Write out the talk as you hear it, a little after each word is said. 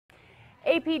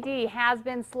APD has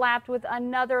been slapped with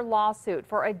another lawsuit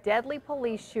for a deadly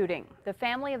police shooting. The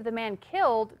family of the man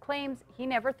killed claims he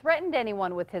never threatened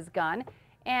anyone with his gun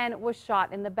and was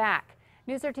shot in the back.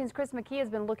 News 13's Chris McKee has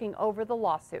been looking over the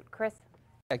lawsuit. Chris.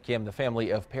 Kim, the family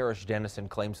of Parrish Dennison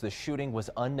claims the shooting was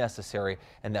unnecessary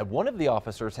and that one of the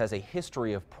officers has a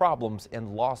history of problems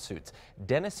and lawsuits.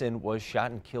 Dennison was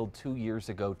shot and killed 2 years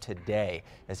ago today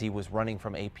as he was running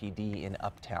from APD in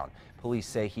Uptown. Police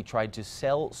say he tried to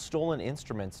sell stolen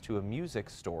instruments to a music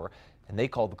store and they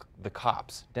called the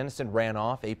cops. Dennison ran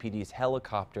off. APD's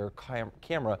helicopter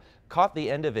camera caught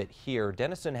the end of it here.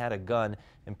 Dennison had a gun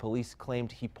and police claimed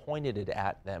he pointed it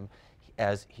at them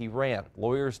as he ran.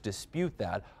 Lawyers dispute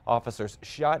that. Officers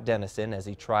shot Dennison as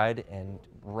he tried and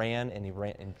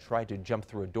tried to jump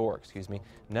through a door,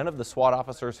 None of the SWAT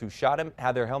officers who shot him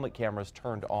had their helmet cameras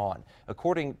turned on.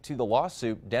 According to the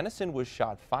lawsuit, Dennison was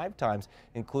shot 5 times,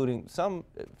 including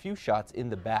few shots in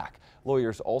the back.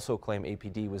 Lawyers also claim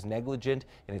APD was negligent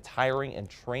in its hiring and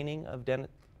training of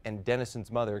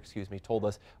Dennison's mother, told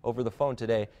us over the phone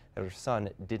today that her son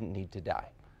didn't need to die.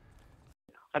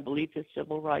 I believe his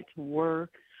civil rights were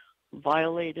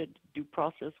violated. Due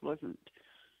process wasn't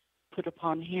put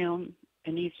upon him,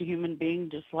 and he's a human being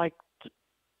just like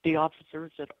the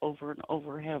officers that over and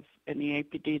over have in the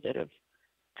APD that have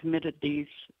committed these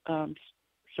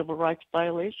civil rights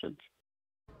violations.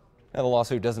 Now, the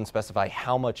lawsuit doesn't specify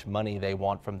how much money they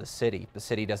want from the city. The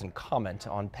city doesn't comment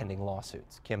on pending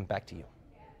lawsuits. Kim, back to you.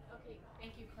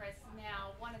 Thank you, Chris.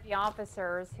 Now, one of the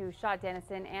officers who shot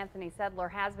Dennison, Anthony Sedler,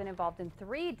 has been involved in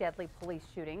 3 deadly police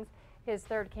shootings. His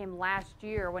third came last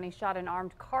year when he shot an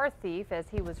armed car thief as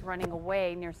he was running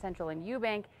away near Central and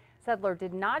Eubank. Sedler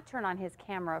did not turn on his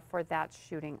camera for that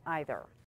shooting either.